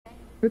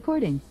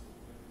Recording.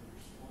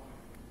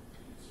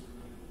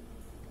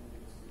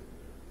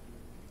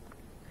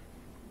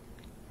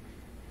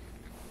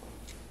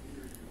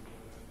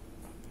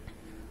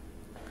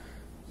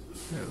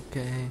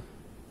 Okay.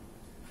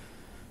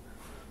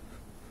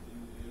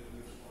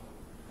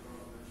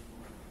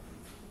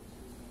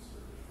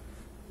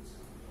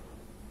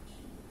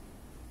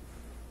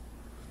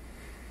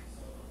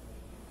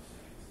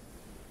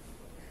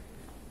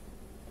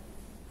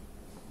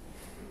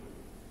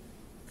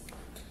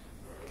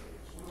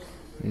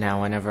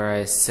 Now whenever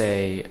I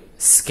say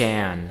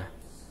scan,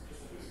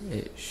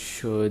 it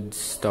should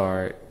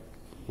start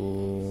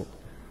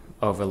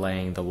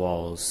overlaying the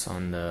walls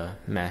on the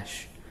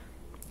mesh.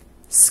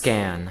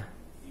 Scan.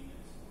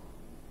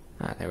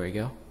 There we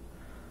go.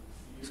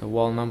 So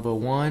wall number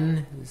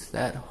 1 is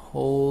that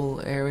whole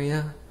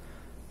area.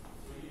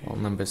 Wall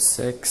number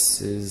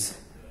 6 is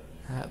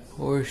that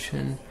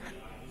portion.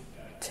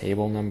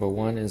 Table number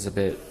 1 is a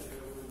bit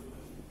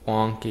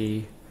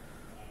wonky.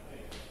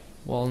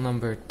 Wall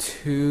number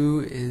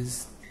 2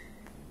 is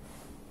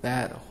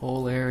that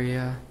whole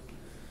area.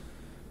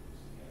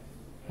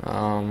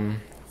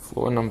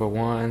 Floor number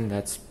 1,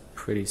 that's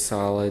pretty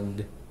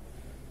solid.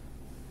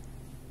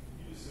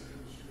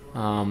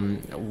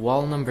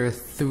 Wall number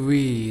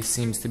 3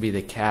 seems to be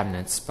the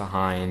cabinets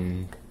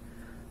behind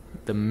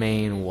the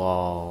main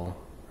wall.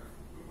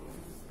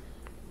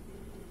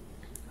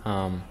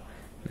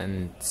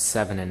 And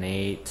 7 and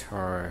 8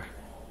 are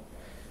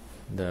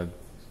the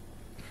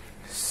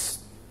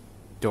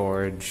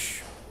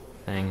storage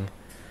thing.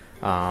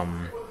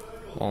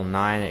 Wall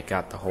 9, it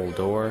got the whole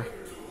door.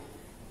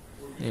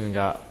 Even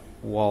got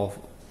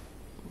wall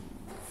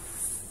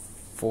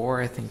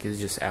 4, I think, is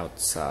just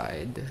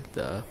outside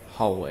the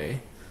hallway.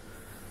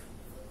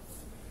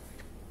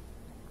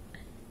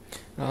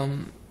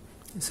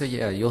 So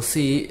yeah, you'll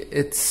see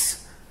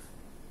it's,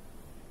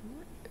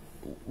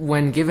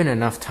 when given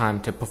enough time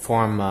to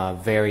perform a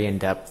very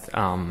in-depth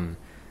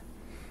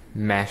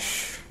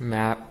mesh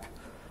map,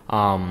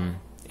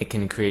 it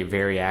can create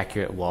very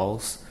accurate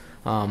walls.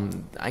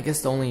 I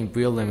guess the only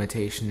real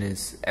limitation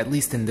is, at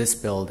least in this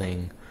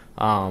building,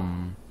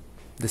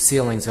 the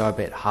ceilings are a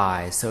bit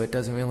high, so it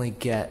doesn't really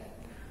get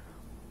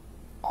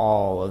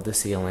all of the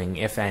ceiling,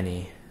 if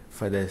any,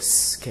 for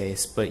this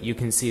case. But you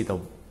can see the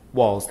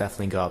walls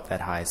definitely go up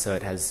that high, so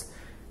it has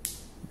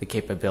the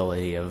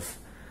capability of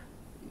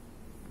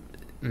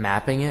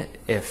mapping it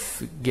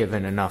if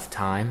given enough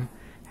time.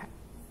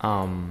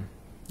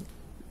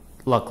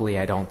 Luckily,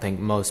 I don't think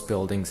most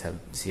buildings have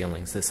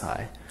ceilings this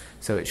high,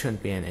 so it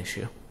shouldn't be an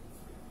issue.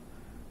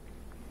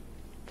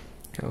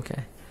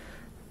 Okay.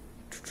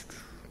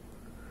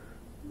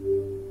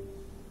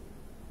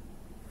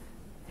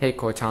 Hey,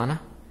 Cortana?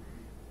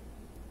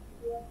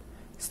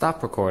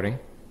 Stop recording.